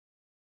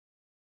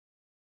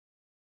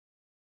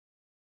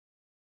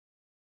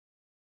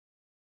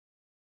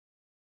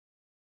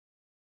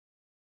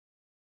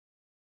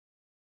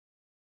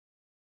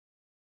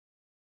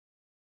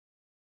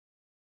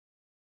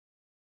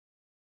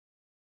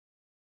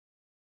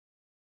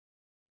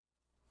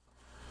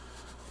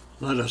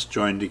Let us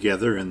join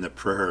together in the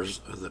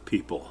prayers of the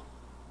people.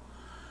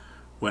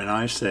 When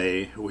I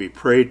say, "We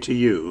pray to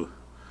you,"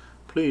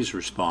 please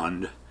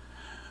respond,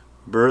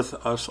 "Birth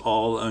us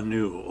all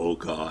anew, O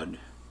God.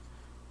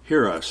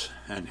 Hear us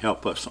and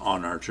help us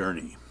on our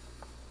journey."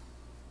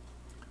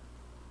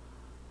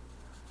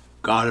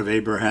 God of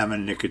Abraham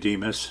and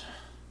Nicodemus,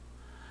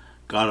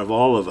 God of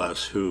all of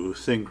us who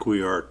think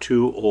we are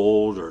too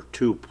old or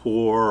too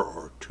poor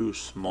or too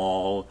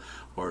small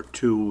or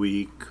too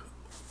weak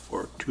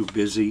or too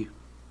busy,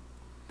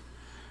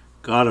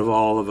 God of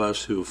all of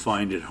us who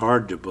find it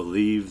hard to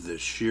believe the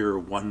sheer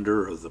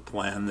wonder of the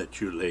plan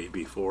that you lay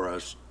before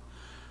us,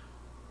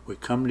 we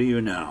come to you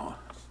now,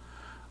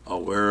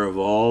 aware of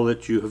all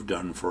that you have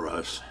done for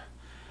us,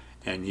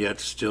 and yet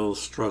still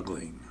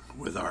struggling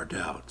with our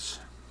doubts.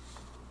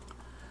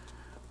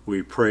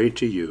 We pray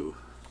to you,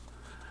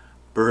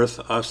 birth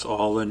us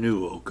all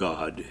anew, O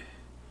God.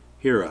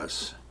 Hear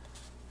us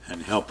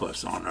and help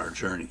us on our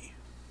journey.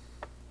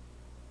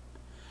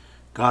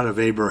 God of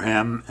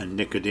Abraham and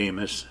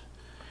Nicodemus,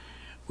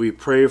 we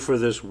pray for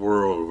this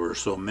world where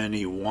so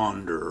many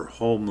wander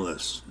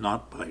homeless,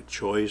 not by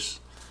choice,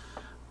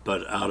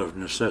 but out of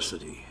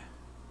necessity,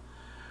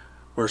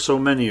 where so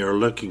many are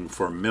looking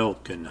for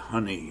milk and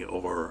honey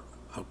or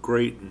a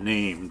great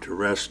name to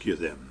rescue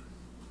them.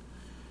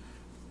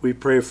 We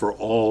pray for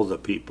all the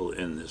people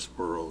in this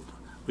world.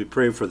 We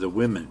pray for the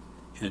women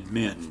and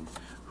men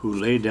who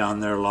lay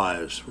down their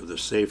lives for the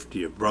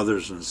safety of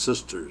brothers and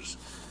sisters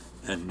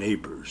and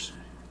neighbors.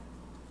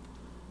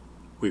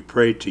 We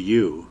pray to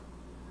you,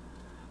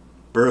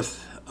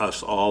 birth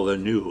us all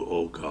anew,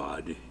 O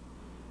God.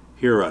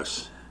 Hear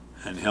us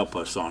and help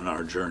us on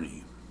our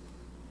journey.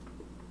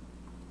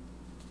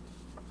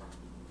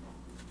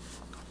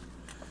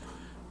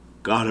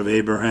 God of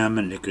Abraham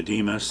and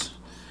Nicodemus,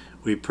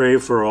 we pray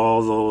for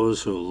all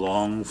those who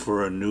long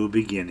for a new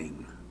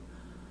beginning,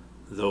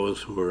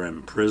 those who are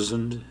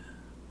imprisoned,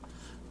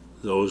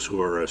 those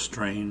who are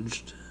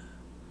estranged,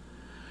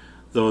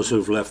 those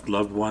who've left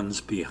loved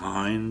ones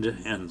behind,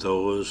 and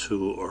those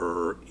who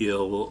are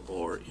ill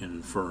or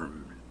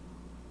infirm.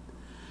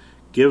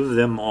 Give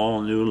them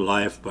all new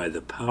life by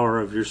the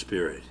power of your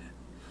Spirit,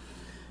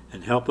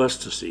 and help us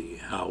to see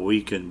how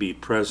we can be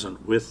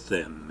present with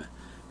them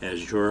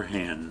as your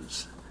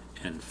hands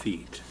and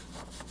feet.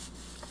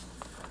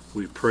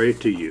 We pray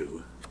to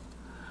you,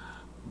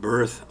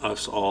 birth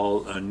us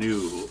all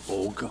anew,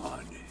 O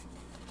God.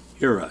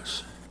 Hear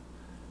us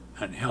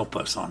and help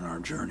us on our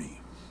journey.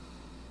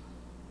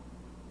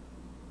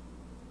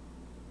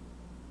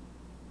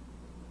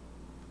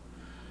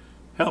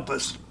 Help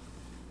us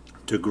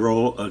to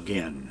grow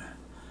again,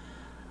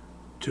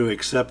 to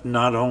accept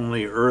not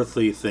only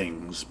earthly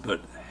things,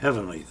 but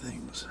heavenly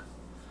things,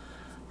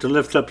 to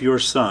lift up your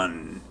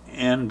Son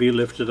and be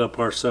lifted up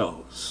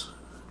ourselves,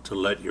 to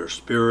let your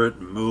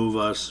Spirit move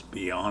us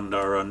beyond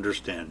our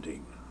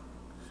understanding.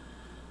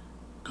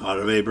 God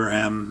of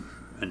Abraham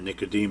and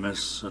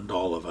Nicodemus and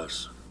all of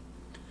us,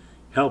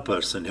 help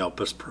us and help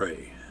us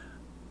pray.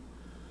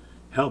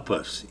 Help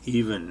us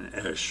even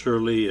as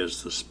surely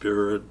as the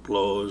Spirit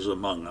blows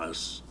among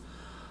us,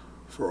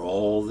 for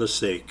all the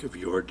sake of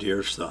your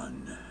dear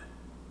Son.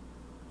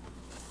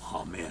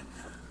 Amen.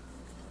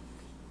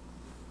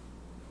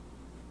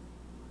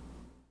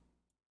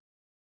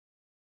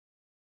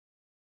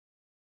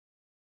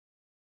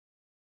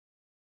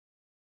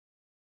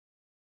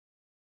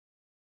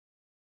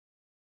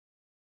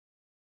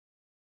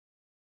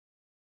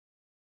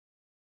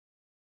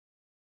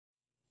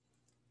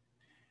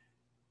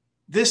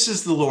 This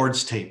is the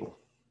Lord's table,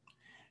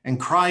 and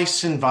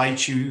Christ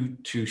invites you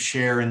to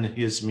share in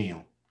his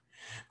meal.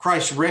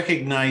 Christ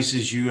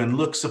recognizes you and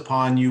looks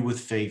upon you with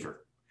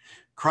favor.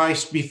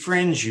 Christ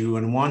befriends you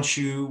and wants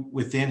you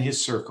within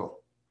his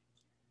circle.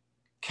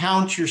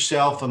 Count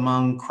yourself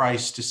among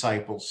Christ's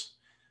disciples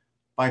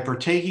by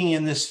partaking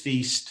in this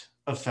feast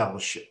of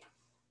fellowship.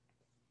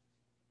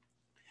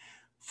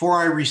 For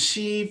I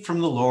received from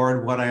the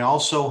Lord what I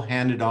also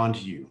handed on to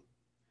you,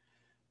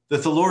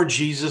 that the Lord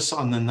Jesus,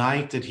 on the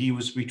night that he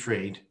was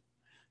betrayed,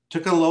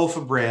 took a loaf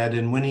of bread,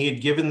 and when he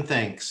had given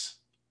thanks,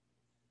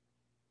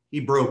 he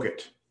broke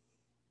it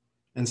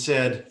and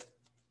said,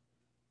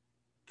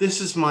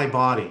 "This is my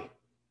body,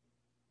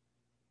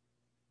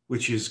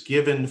 which is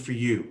given for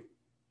you.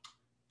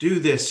 Do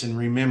this in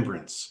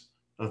remembrance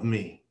of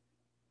me."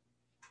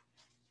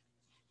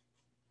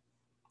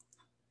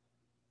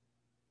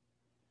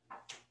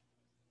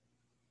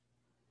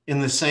 In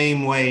the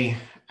same way,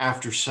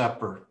 after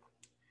supper,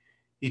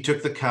 he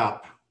took the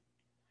cup,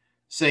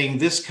 saying,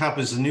 "This cup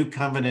is the new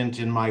covenant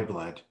in my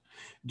blood.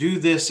 Do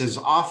this as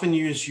often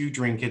as you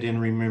drink it in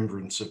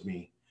remembrance of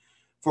me.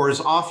 For as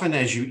often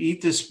as you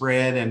eat this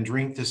bread and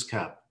drink this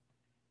cup,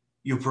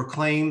 you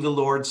proclaim the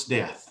Lord's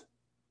death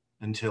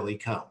until he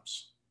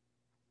comes."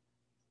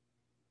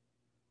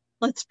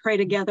 Let's pray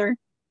together.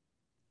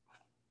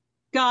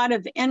 God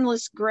of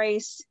endless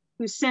grace,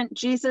 who sent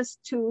Jesus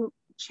to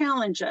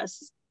challenge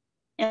us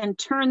and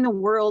turn the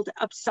world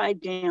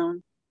upside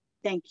down,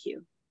 thank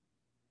you.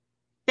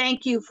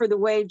 Thank you for the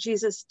way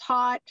Jesus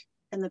taught,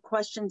 and the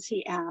questions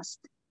he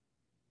asked.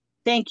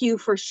 Thank you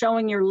for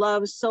showing your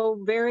love so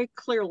very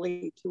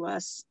clearly to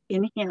us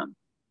in him,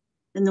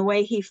 in the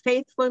way he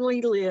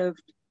faithfully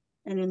lived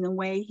and in the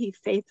way he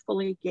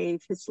faithfully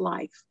gave his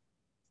life.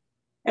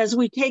 As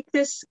we take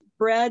this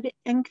bread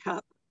and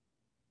cup,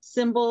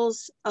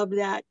 symbols of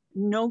that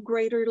no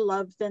greater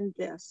love than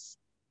this,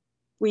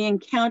 we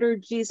encounter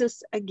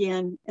Jesus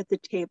again at the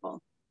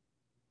table.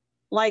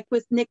 Like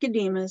with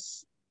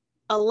Nicodemus,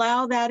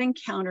 allow that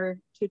encounter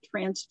to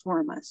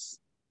transform us.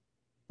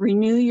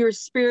 Renew your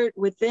spirit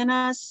within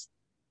us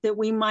that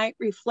we might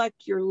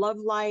reflect your love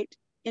light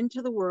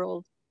into the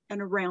world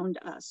and around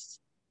us.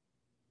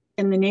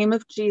 In the name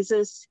of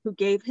Jesus, who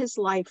gave his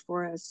life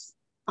for us,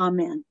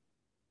 amen.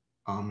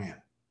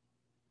 Amen.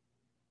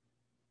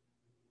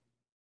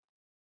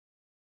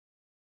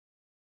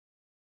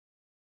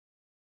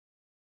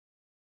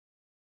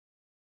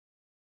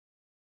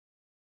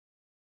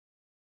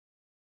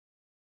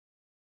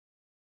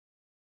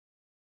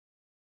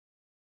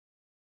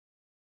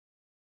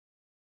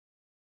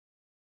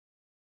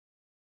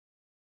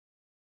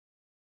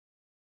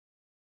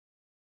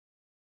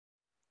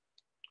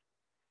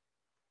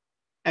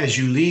 As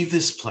you leave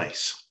this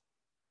place,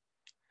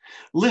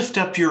 lift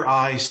up your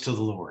eyes to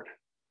the Lord,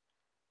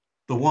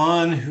 the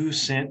one who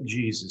sent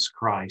Jesus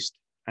Christ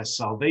as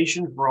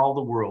salvation for all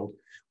the world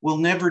will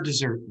never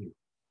desert you.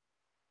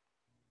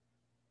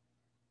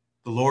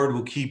 The Lord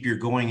will keep your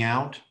going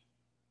out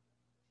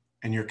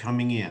and your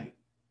coming in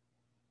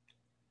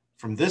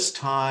from this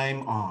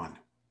time on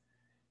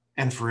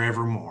and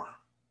forevermore.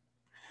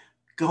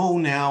 Go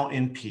now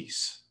in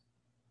peace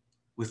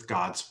with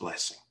God's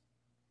blessing.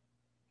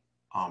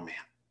 Amen.